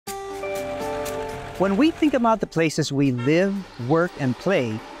When we think about the places we live, work, and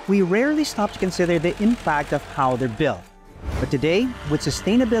play, we rarely stop to consider the impact of how they're built. But today, with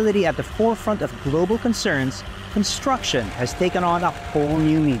sustainability at the forefront of global concerns, construction has taken on a whole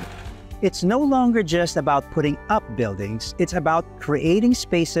new meaning. It's no longer just about putting up buildings, it's about creating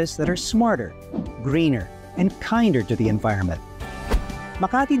spaces that are smarter, greener, and kinder to the environment.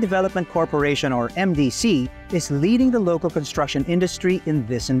 Makati Development Corporation, or MDC, is leading the local construction industry in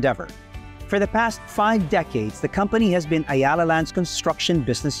this endeavor. For the past 5 decades, the company has been Ayala Land's construction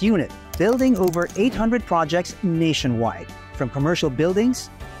business unit, building over 800 projects nationwide, from commercial buildings,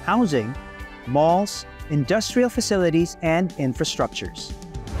 housing, malls, industrial facilities, and infrastructures.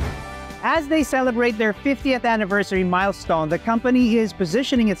 As they celebrate their 50th anniversary milestone, the company is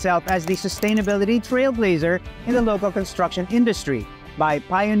positioning itself as the sustainability trailblazer in the local construction industry by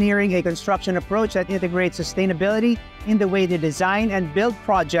pioneering a construction approach that integrates sustainability in the way they design and build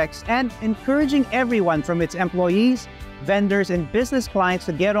projects, and encouraging everyone from its employees, vendors, and business clients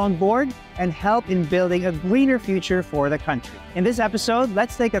to get on board and help in building a greener future for the country. In this episode,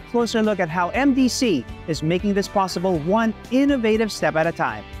 let's take a closer look at how MDC is making this possible one innovative step at a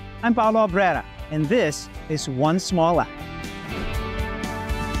time. I'm Paolo Abrera, and this is One Small Act.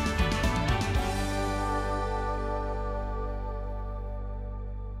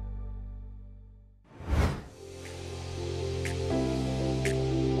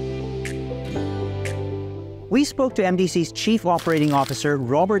 We spoke to MDC's Chief Operating Officer,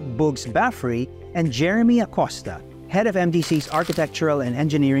 Robert Bugs Baffrey, and Jeremy Acosta, head of MDC's Architectural and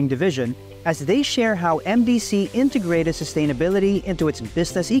Engineering Division, as they share how MDC integrated sustainability into its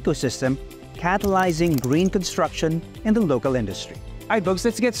business ecosystem, catalyzing green construction in the local industry. All right, Bugs,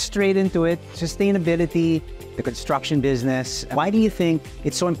 let's get straight into it. Sustainability, the construction business. Why do you think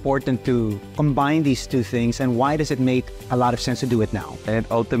it's so important to combine these two things, and why does it make a lot of sense to do it now? It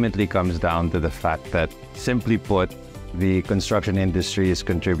ultimately comes down to the fact that, simply put, the construction industry is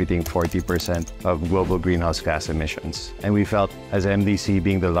contributing 40% of global greenhouse gas emissions. And we felt, as MDC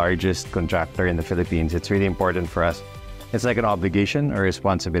being the largest contractor in the Philippines, it's really important for us. It's like an obligation or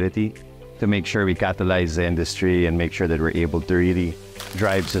responsibility to make sure we catalyze the industry and make sure that we're able to really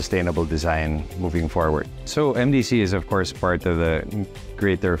drive sustainable design moving forward. So MDC is, of course, part of the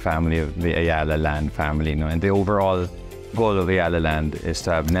greater family of the Ayala Land family, and the overall goal of Ayala Land is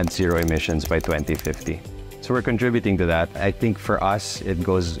to have net zero emissions by 2050. So we're contributing to that. I think for us, it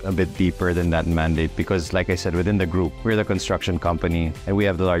goes a bit deeper than that mandate because, like I said, within the group, we're the construction company and we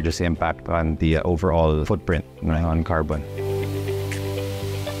have the largest impact on the overall footprint on carbon.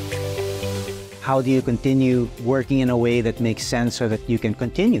 How do you continue working in a way that makes sense so that you can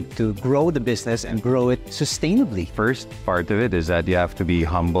continue to grow the business and grow it sustainably? First part of it is that you have to be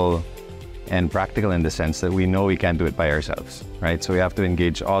humble and practical in the sense that we know we can't do it by ourselves, right? So we have to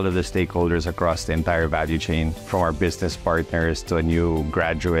engage all of the stakeholders across the entire value chain, from our business partners to a new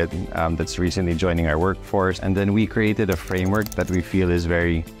graduate that's recently joining our workforce. And then we created a framework that we feel is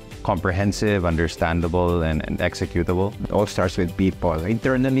very comprehensive, understandable, and executable. It all starts with people.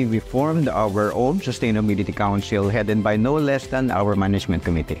 Internally, we formed our own Sustainability Council, headed by no less than our management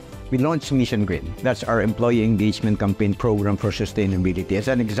committee. We launched Mission Green. That's our employee engagement campaign program for sustainability. As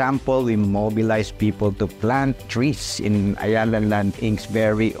an example, we mobilize people to plant trees in Ayala Land Inc.'s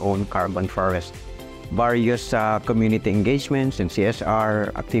very own carbon forest. Various community engagements and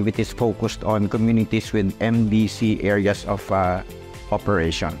CSR activities focused on communities with MDC areas of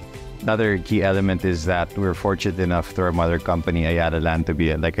operation. Another key element is that we're fortunate enough through our mother company, Ayala Land, to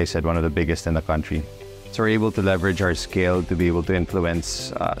be, like I said, one of the biggest in the country. So we're able to leverage our scale to be able to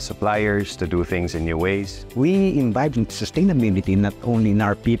influence suppliers to do things in new ways. We imbibe sustainability not only in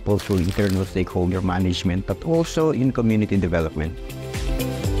our people through internal stakeholder management, but also in community development.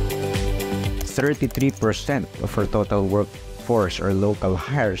 33% of our total workforce are local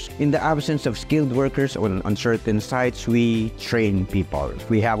hires. In the absence of skilled workers on certain sites, we train people.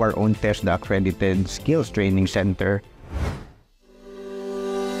 We have our own TESDA accredited skills training center.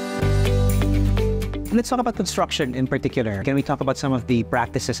 Let's talk about construction in particular. Can we talk about some of the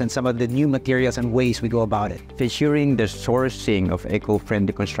practices and some of the new materials and ways we go about it? Ensuring the sourcing of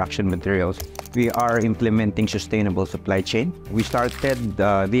eco-friendly construction materials, we are implementing sustainable supply chain. We started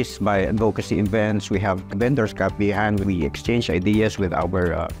this by advocacy events. We have vendors cap behind. We exchange ideas with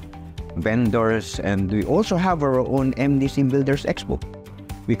our vendors, and we also have our own MDC Builders Expo.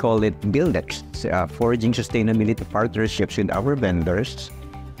 We call it BuildX, forging sustainability partnerships with our vendors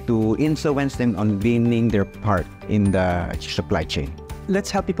to influence them on winning their part in the supply chain.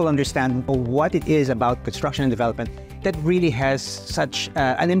 Let's help people understand what it is about construction and development that really has such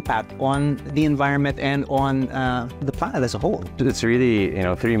an impact on the environment and on the planet as a whole? It's really,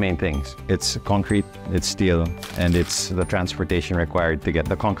 three main things. It's concrete, it's steel, and it's the transportation required to get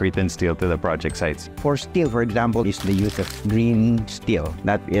the concrete and steel to the project sites. For steel, for example, is the use of green steel.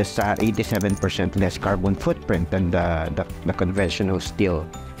 That is 87% less carbon footprint than the conventional steel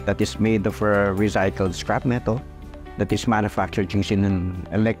that is made of recycled scrap metal that is manufactured using an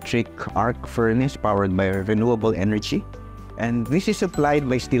electric arc furnace powered by renewable energy. And this is supplied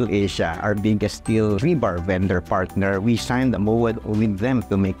by Steel Asia, our biggest steel rebar vendor partner. We signed a MOA with them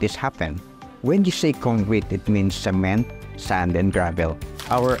to make this happen. When you say concrete, it means cement, sand, and gravel.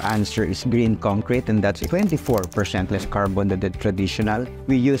 Our answer is green concrete, and that's 24% less carbon than the traditional.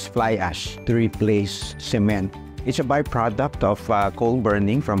 We use fly ash to replace cement. It's a byproduct of coal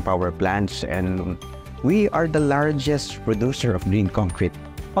burning from power plants, and we are the largest producer of green concrete.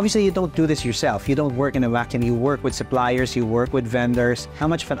 Obviously, you don't do this yourself. You don't work in a vacuum. You work with suppliers, you work with vendors. How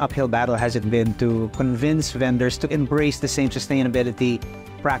much of an uphill battle has it been to convince vendors to embrace the same sustainability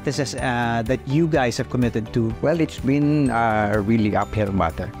practices that you guys have committed to? Well, it's been a really uphill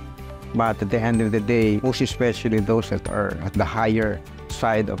battle. But at the end of the day, most especially those that are at the higher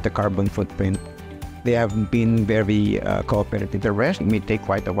side of the carbon footprint, they have been very cooperative. The rest may take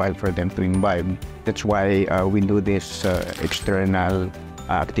quite a while for them to imbibe. That's why we do this external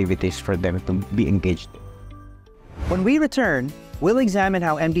activities for them to be engaged. When we return, we'll examine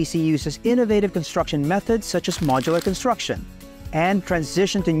how MDC uses innovative construction methods such as modular construction and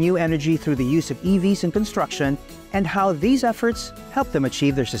transition to new energy through the use of EVs in construction, and how these efforts help them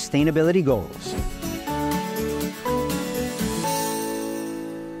achieve their sustainability goals.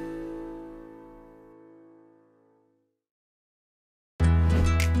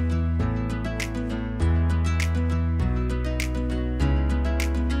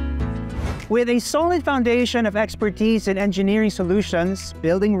 With a solid foundation of expertise in engineering solutions,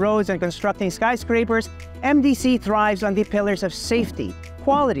 building roads and constructing skyscrapers, MDC thrives on the pillars of safety,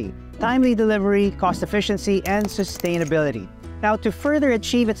 quality, timely delivery, cost efficiency, and sustainability. Now, to further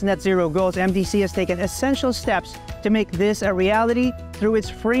achieve its net zero goals, MDC has taken essential steps to make this a reality through its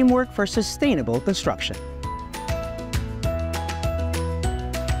framework for sustainable construction.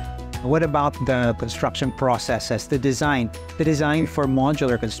 What about the construction processes, the design? The design for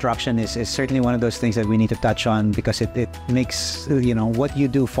modular construction is certainly one of those things that we need to touch on, because it makes what you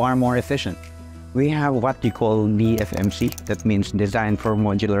do far more efficient. We have what we call DFMC, that means Design for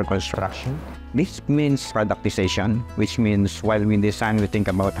Modular Construction. This means productization, which means while we design, we think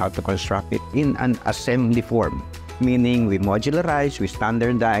about how to construct it in an assembly form. Meaning we modularize, we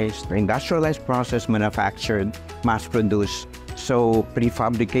standardize, industrialized process, manufactured, mass-produced. So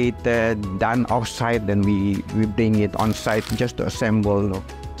prefabricated, done off-site, then we bring it on-site just to assemble.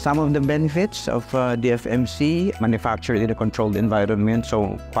 Some of the benefits of DFMC, manufactured in a controlled environment,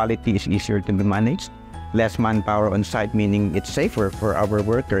 so quality is easier to be managed. Less manpower on-site, meaning it's safer for our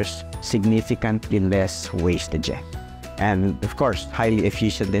workers, significantly less wastage. And of course, highly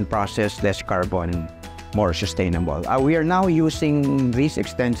efficient in process, less carbon, more sustainable. We are now using this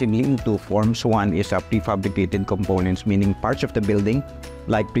extensively in two forms. One is prefabricated components, meaning parts of the building,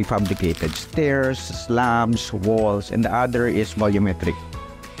 like prefabricated stairs, slabs, walls, and the other is volumetric.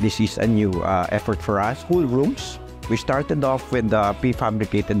 This is a new effort for us. Full rooms. We started off with the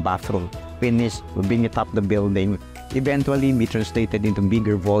prefabricated bathroom. Finished, we bring it up the building. Eventually be translated into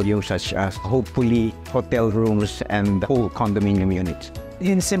bigger volumes, such as hopefully hotel rooms and whole condominium units.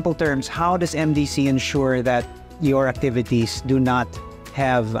 In simple terms, how does MDC ensure that your activities do not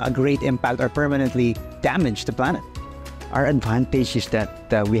have a great impact or permanently damage the planet? Our advantage is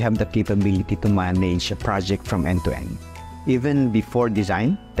that we have the capability to manage a project from end to end. Even before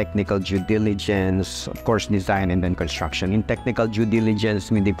design, technical due diligence, of course design, and then construction. In technical due diligence,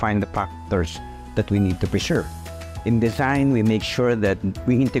 we define the factors that we need to preserve. In design, we make sure that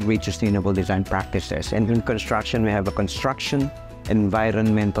we integrate sustainable design practices. And in construction, we have a construction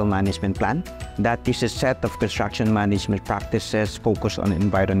environmental management plan. That is a set of construction management practices focused on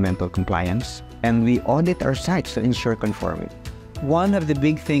environmental compliance. And we audit our sites to ensure conformity. One of the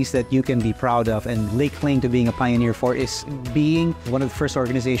big things that you can be proud of and lay claim to being a pioneer for is being one of the first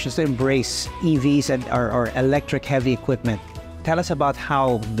organizations to embrace EVs and or electric heavy equipment. Tell us about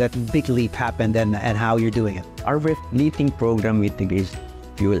how that big leap happened and how you're doing it. Our fleeting program mitigates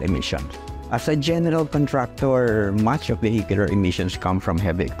fuel emissions. As a general contractor, much of vehicular emissions come from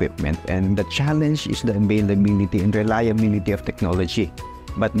heavy equipment, and the challenge is the availability and reliability of technology.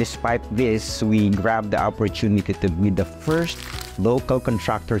 But despite this, we grabbed the opportunity to be the first local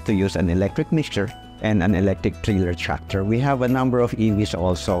contractor to use an electric mixer and an electric trailer tractor. We have a number of EVs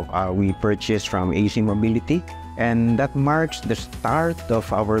also. We purchased from AC Mobility And that marks the start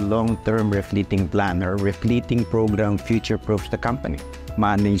of our long-term refleeting plan. Our refleeting program future-proofs the company,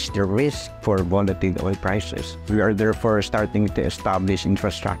 manage the risk for volatile oil prices. We are therefore starting to establish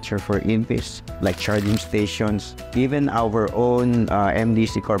infrastructure for EVs, like charging stations. Even our own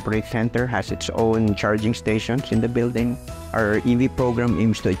MDC Corporate Center has its own charging stations in the building. Our EV program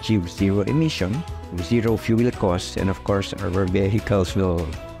aims to achieve zero emission, zero fuel costs, and of course, our vehicles will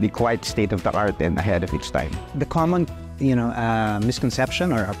be quite state-of-the-art and ahead of its time. The common,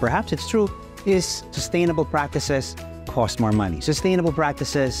 misconception, or perhaps it's true, is sustainable practices cost more money. Sustainable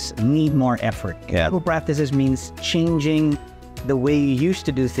practices need more effort. Sustainable practices means changing the way you used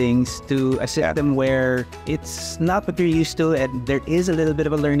to do things to a system where it's not what you're used to and there is a little bit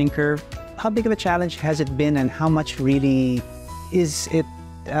of a learning curve. How big of a challenge has it been, and how much really is it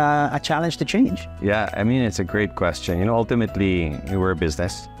a challenge to change? Yeah, I mean, it's a great question. Ultimately, we're a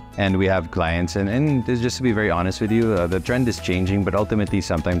business and we have clients, and just to be very honest with you, the trend is changing, but ultimately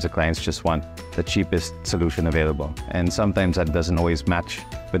sometimes the clients just want the cheapest solution available. And sometimes that doesn't always match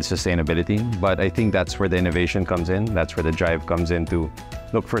with sustainability, but I think that's where the innovation comes in. That's where the drive comes in to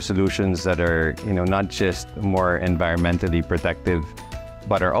look for solutions that are, not just more environmentally protective,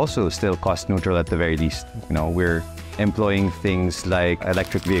 but are also still cost neutral at the very least. We're employing things like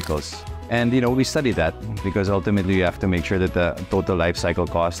electric vehicles. And we study that because ultimately you have to make sure that the total life cycle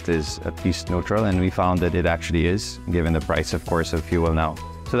cost is at least neutral, and we found that it actually is, given the price, of course, of fuel now.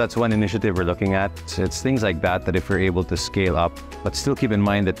 So that's one initiative we're looking at. It's things like that if we're able to scale up, but still keep in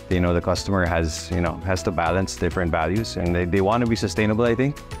mind that the customer has to balance different values, and they want to be sustainable, I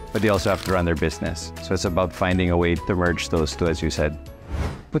think, but they also have to run their business. So it's about finding a way to merge those two, as you said.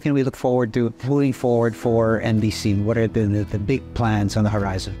 What can we look forward to moving forward for MDC? What are the big plans on the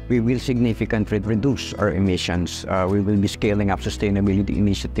horizon? We will significantly reduce our emissions. We will be scaling up sustainability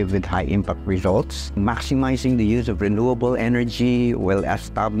initiatives with high impact results, maximizing the use of renewable energy,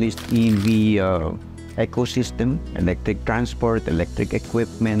 well-established EV ecosystem, electric transport, electric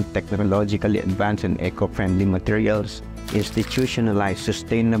equipment, technologically advanced and eco-friendly materials, institutionalize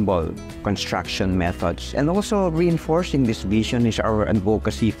sustainable construction methods, and also reinforcing this vision is our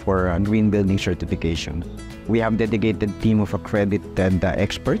advocacy for green building certification. We have dedicated team of accredited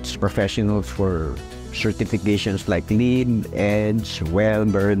experts, professionals for certifications like LEED, EDGE, WELL,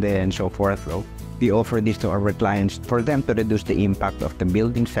 BERDE, and so forth. We offer this to our clients for them to reduce the impact of the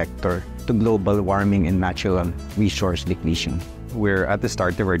building sector to global warming and natural resource depletion. We're at the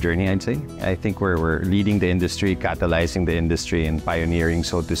start of our journey, I'd say. I think we're leading the industry, catalyzing the industry, and pioneering,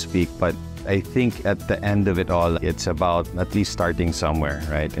 so to speak. But I think at the end of it all, it's about at least starting somewhere,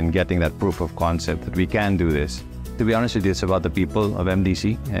 right? And getting that proof of concept that we can do this. To be honest with you, it's about the people of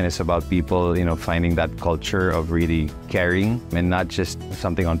MDC, and it's about people, finding that culture of really caring, and not just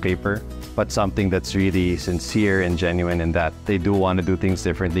something on paper, but something that's really sincere and genuine, in that they do want to do things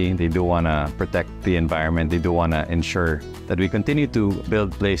differently. They do want to protect the environment. They do want to ensure that we continue to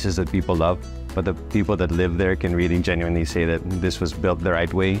build places that people love, but the people that live there can really genuinely say that this was built the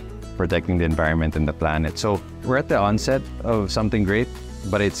right way, protecting the environment and the planet. So we're at the onset of something great,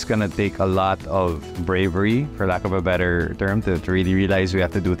 but it's going to take a lot of bravery, for lack of a better term, to really realize we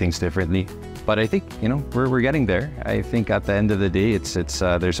have to do things differently. But I think, we're getting there. I think at the end of the day,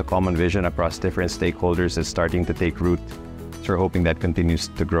 there's a common vision across different stakeholders that's starting to take root. So we're hoping that continues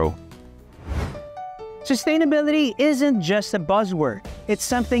to grow. Sustainability isn't just a buzzword. It's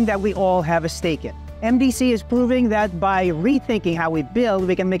something that we all have a stake in. MDC is proving that by rethinking how we build,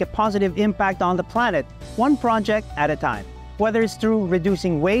 we can make a positive impact on the planet, one project at a time. Whether it's through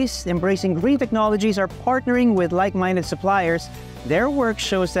reducing waste, embracing green technologies, or partnering with like-minded suppliers, their work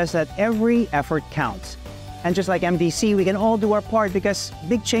shows us that every effort counts. And just like MDC, we can all do our part because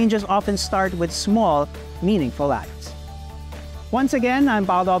big changes often start with small, meaningful acts. Once again, I'm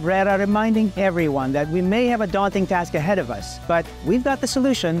Paulo Abrera, reminding everyone that we may have a daunting task ahead of us, but we've got the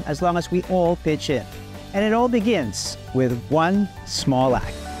solution as long as we all pitch in. And it all begins with one small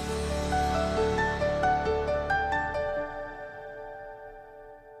act.